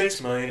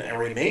 $6.6 million and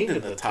remained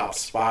in the top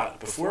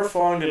spot before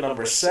falling to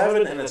number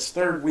 7 in its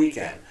third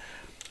weekend.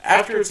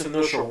 After its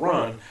initial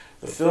run,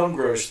 the film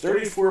grossed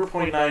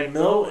 $34.9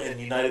 million in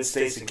the United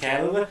States and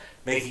Canada,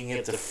 making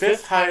it the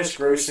 5th highest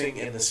grossing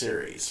in the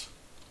series.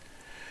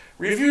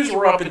 Reviews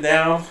were up and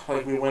down,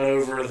 like we went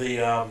over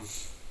the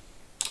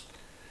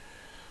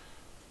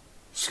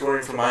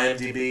scoring from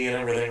IMDb and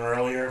everything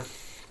earlier.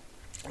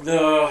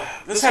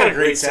 This had a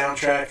great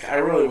soundtrack. I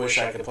really wish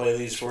I could play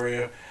these for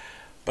you.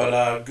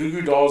 But Goo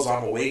Goo Dolls'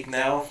 I'm Awake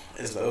Now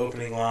is the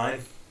opening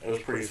line. It was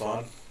pretty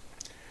fun.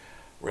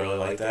 Really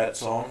like that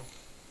song.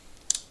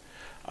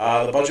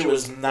 The budget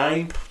was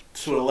 9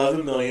 to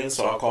 11 million,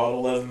 so I'll call it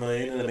 11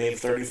 million, and it made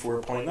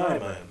 34.9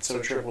 million, so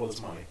it tripled its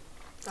money.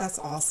 That's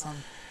awesome.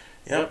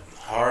 Yep,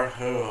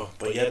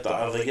 but yet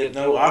they get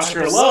no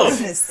Oscar love. I was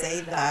going to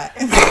say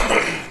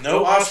that.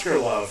 No Oscar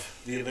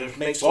love. It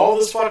makes all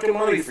this fucking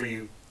money for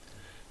you,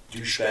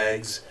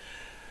 douchebags.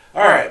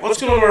 Alright, let's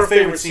go to our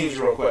favorite scenes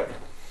real quick.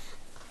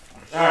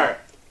 Alright,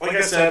 like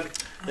I said,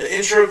 the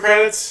intro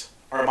credits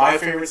are my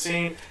favorite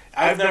scene.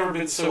 I've never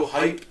been so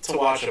hyped to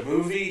watch a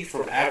movie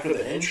from after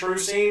the intro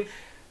scene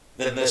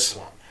than this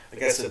one.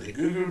 Like I said, the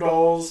Goo Goo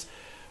Dolls,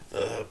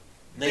 the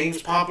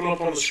names popping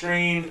up on the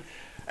screen,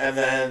 and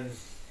then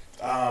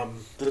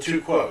the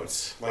 2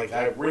 quotes. Like,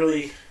 I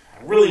really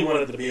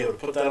wanted to be able to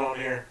put that on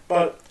here,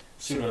 but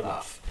soon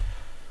enough.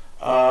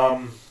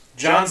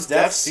 John's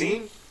death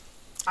scene.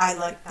 I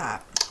like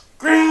that.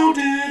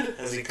 Grounded!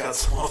 As he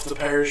cuts him off the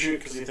parachute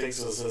because he thinks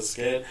it's his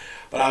kid.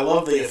 But I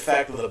love the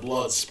effect of the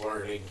blood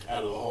splurting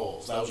out of the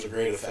holes. That was a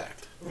great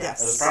effect. Yes.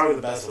 That was probably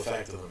the best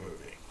effect of the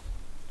movie.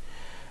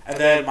 And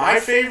then my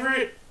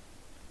favorite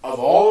of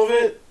all of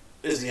it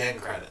is the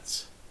end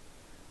credits.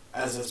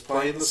 As it's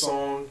playing the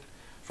song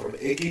from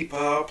Iggy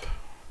Pop.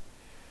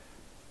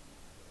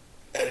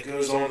 And it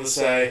goes on to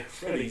say,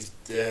 Freddy's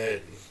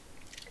dead.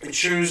 It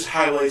shows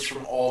highlights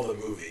from all the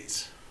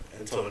movies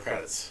until the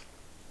credits.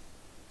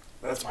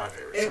 That's my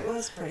favorite scene. It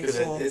was pretty Because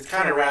cool. it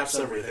kind of wraps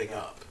everything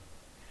up.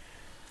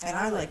 And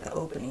I like the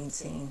opening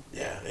scene.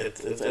 Yeah,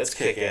 it's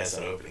kick-ass,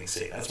 that opening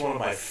scene. That's one of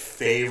my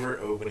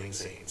favorite opening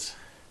scenes.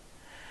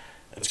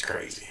 It's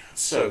crazy.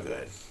 It's so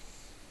good.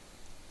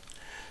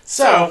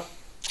 So,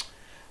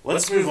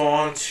 let's move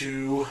on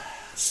to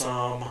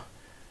some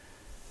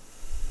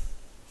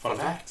fun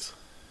facts.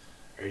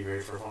 Are you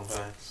ready for fun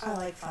facts? I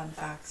like fun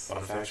facts.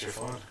 Fun facts are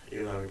fun.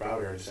 Even though we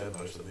probably already said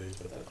most of these,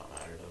 but that don't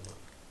matter, does it?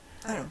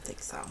 I don't think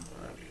so.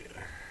 Not me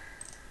either.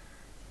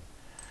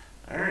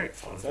 Alright,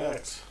 fun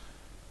facts.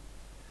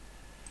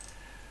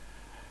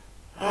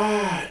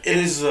 It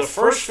is the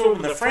first film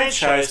in the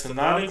franchise to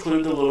not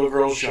include the little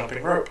girl's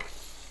jumping rope.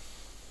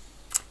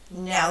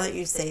 Now that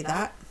you say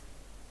that,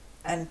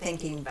 and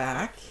thinking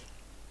back,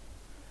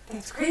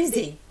 that's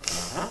crazy.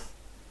 Uh-huh.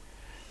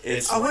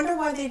 I wonder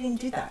why they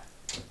didn't do that.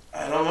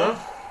 I don't know.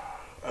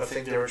 I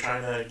think they were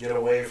trying to get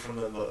away from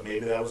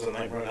maybe that was a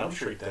Nightmare on Elm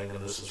Street thing,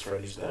 and this is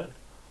Freddy's Dead.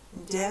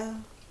 Yeah,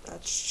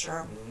 that's true.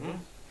 Mm-hmm.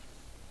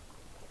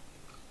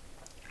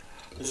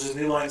 This is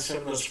New Line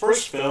Cinema's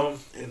first film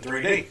in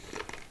 3D.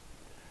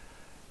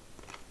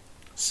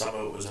 Some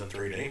of it was in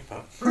 3D,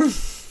 but...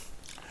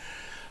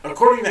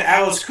 According to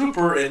Alice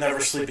Cooper in Never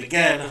Sleep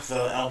Again,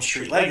 the Elm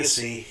Street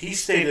Legacy, he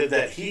stated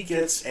that he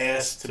gets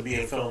asked to be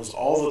in films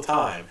all the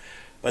time,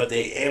 but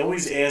they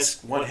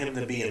always want him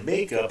to be in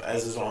makeup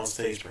as his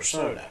on-stage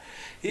persona.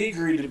 He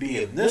agreed to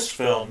be in this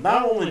film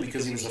not only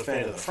because he was a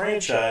fan of the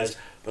franchise,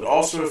 but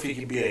also if he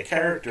could be a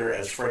character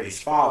as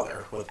Freddy's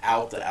father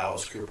without the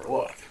Alice Cooper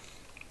look.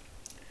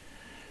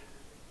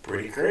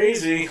 Pretty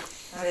crazy.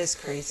 That is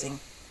crazy.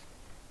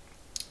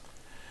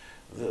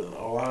 A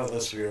lot of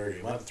this we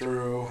already went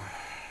through.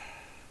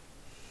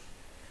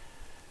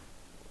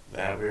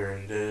 That we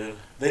already did.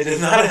 They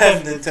did not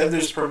have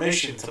Nintendo's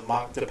permission to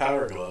mock the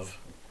Power Glove.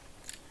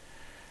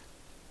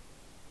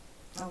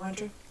 I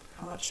wonder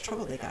how much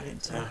trouble they got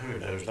into. Who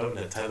knows? No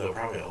Nintendo,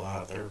 probably a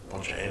lot. They're a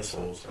bunch of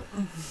assholes.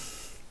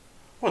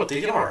 What,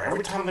 they are.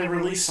 Every time they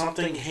release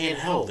something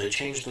handheld, they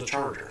change the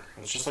charger.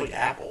 It's just like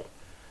Apple.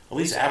 At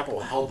least Apple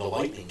held the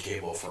lightning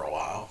cable for a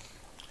while.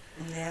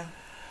 Yeah.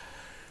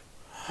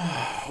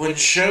 When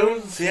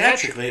shown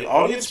theatrically,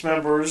 audience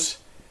members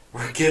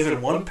were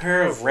given one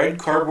pair of red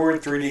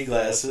cardboard 3D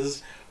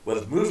glasses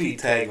with movie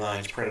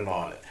taglines printed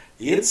on it.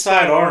 The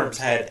inside arms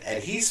had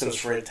adhesives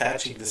for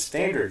attaching the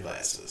standard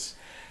glasses.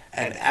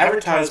 An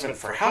advertisement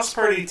for House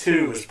Party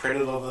 2 was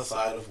printed on the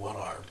side of one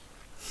arm.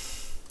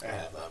 I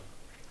have them.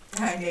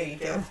 I know you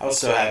do. I was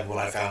so happy when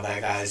I found that,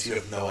 guys. You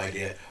have no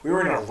idea. We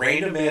were in a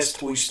random-ass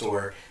toy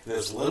store in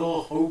this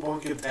little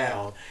hoboken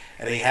town,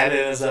 and he had it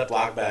in his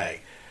Ziploc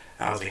bag.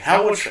 And I was like,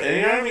 how much?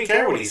 And I didn't even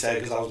care what he said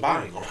because I was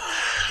buying them.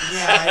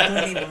 Yeah, I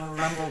don't even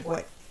remember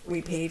what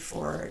we paid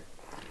for it.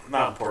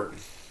 Not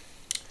important.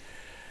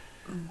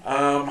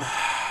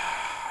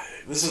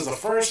 This is the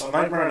first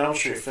Nightmare on Elm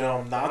Street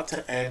film not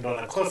to end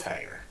on a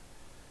cliffhanger.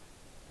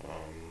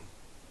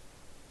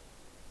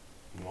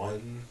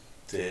 1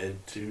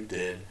 did, 2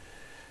 did,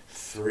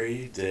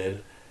 3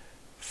 did,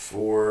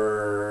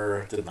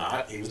 4 did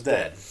not. He was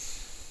dead.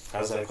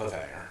 How's that a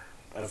cliffhanger?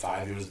 At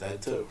 5, he was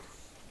dead too.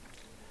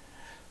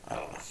 I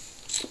don't know.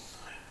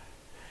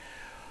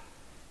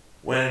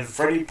 When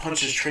Freddy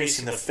punches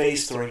Tracy in the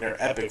face during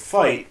their epic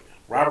fight,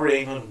 Robert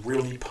Englund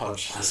really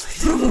punched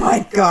Leslie. Oh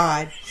my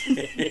god.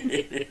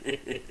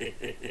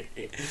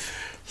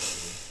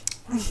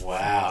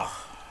 Wow.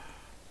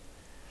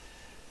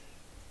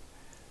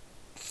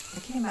 I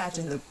can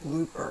imagine the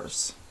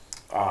bloopers.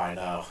 Oh, I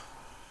know.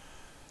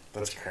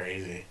 That's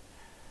crazy.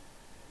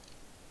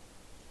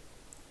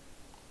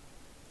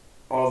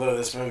 Although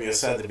this movie is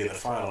said to be the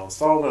final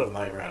installment of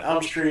Nightmare on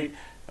Elm Street,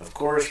 of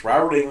course,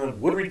 Robert Englund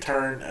would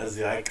return as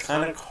the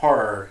iconic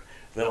horror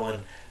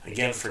villain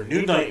again for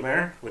New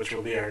Nightmare, which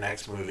will be our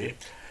next movie,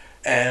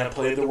 and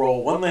played the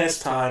role one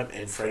last time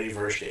in Freddy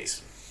vs.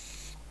 Jason.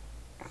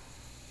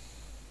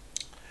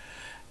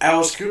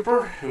 Alice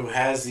Cooper, who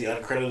has the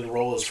uncredited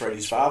role as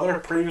Freddy's father,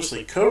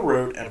 previously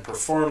co-wrote and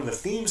performed the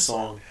theme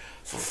song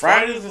for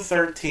Friday the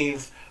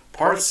 13th,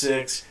 Part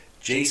 6,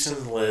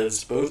 Jason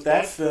Lives. Both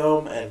that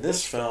film and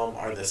this film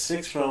are the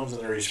 6 films in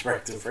their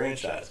respective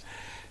franchise.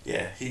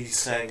 Yeah, he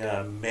sang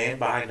Man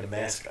Behind the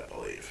Mask, I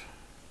believe.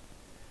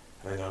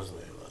 I think that was the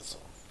name of that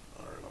song.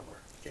 I don't remember.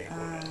 Can't quote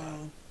me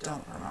on that.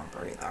 Don't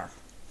remember either.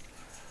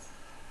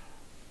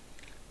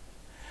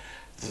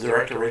 The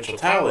director Rachel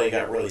Talalay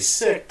got really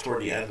sick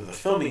toward the end of the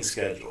filming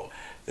schedule.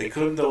 They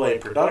couldn't delay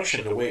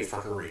production to wait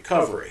for her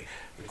recovery.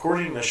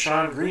 According to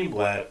Sean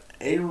Greenblatt,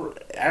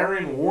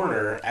 Aaron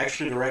Warner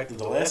actually directed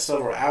the last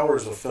several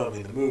hours of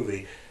filming the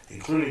movie,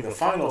 including the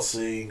final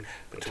scene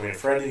between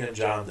Freddy and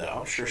John Doe.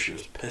 I'm sure she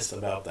was pissed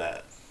about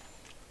that.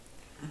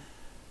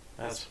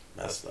 That's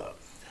messed up.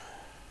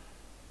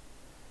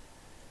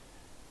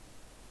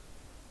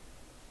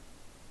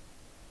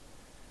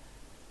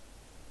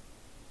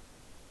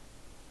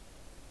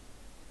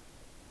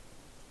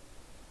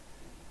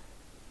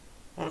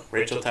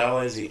 Rachel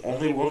Talalay is the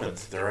only woman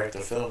to direct a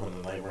film in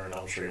the Nightmare on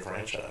Elm Street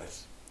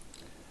franchise.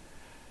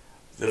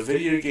 The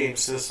video game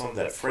system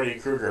that Freddy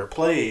Krueger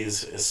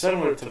plays is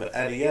similar to the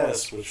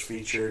NES, which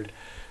featured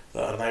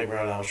the Nightmare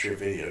on Elm Street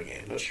video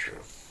game. That's true.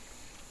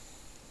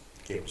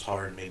 The game was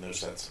hard, made no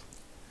sense.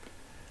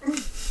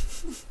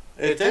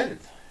 It did.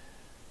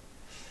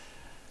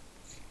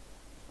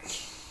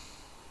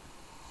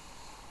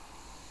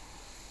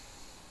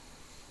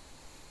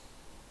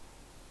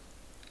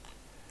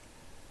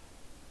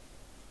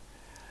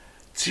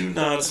 Two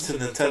nods to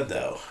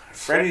Nintendo.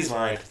 Freddy's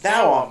line,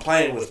 "Now I'm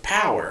playing with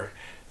power,"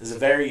 is a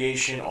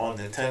variation on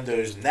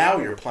Nintendo's "Now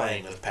You're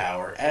Playing with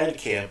Power" ad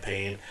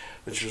campaign,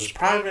 which was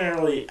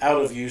primarily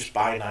out of use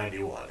by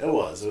 '91. It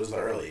was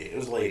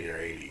later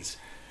 '80s.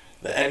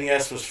 The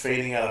NES was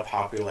fading out of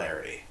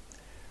popularity.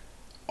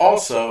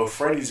 Also,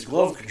 Freddy's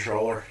glove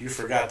controller, "You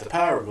Forgot the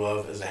Power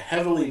Glove," is a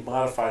heavily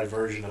modified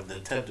version of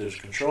Nintendo's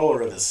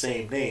controller of the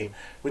same name,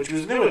 which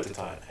was new at the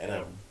time, and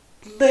a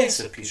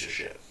massive piece of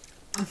shit.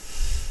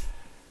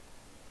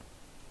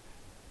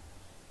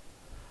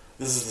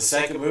 This is the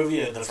second movie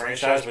in the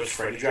franchise which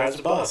Freddy drives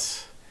a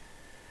bus.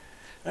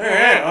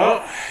 Alright,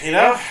 well,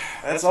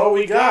 that's all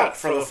we got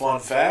for the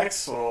fun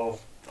facts. Well,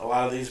 a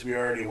lot of these we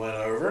already went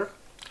over.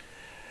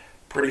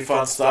 Pretty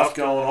fun stuff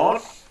going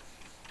on.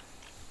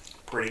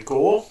 Pretty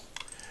cool.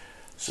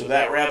 So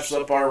that wraps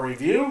up our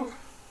review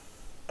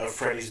of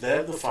Freddy's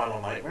Dead, The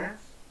Final Nightmare.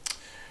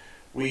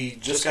 We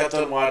just got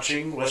done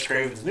watching Wes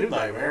Craven's New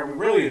Nightmare. We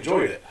really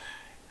enjoyed it.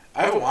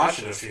 I haven't watched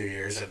it in a few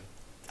years, and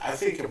I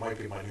think it might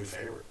be my new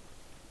favorite.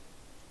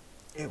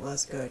 It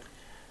was good.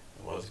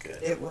 It was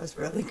good. It was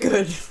really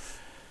good.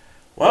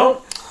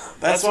 Well,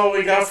 that's all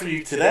we got for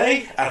you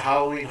today at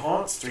Halloween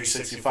Haunts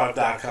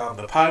 365.com,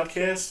 the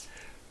podcast,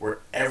 where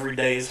every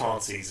day is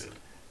haunt season.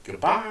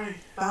 Goodbye.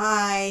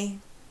 Bye.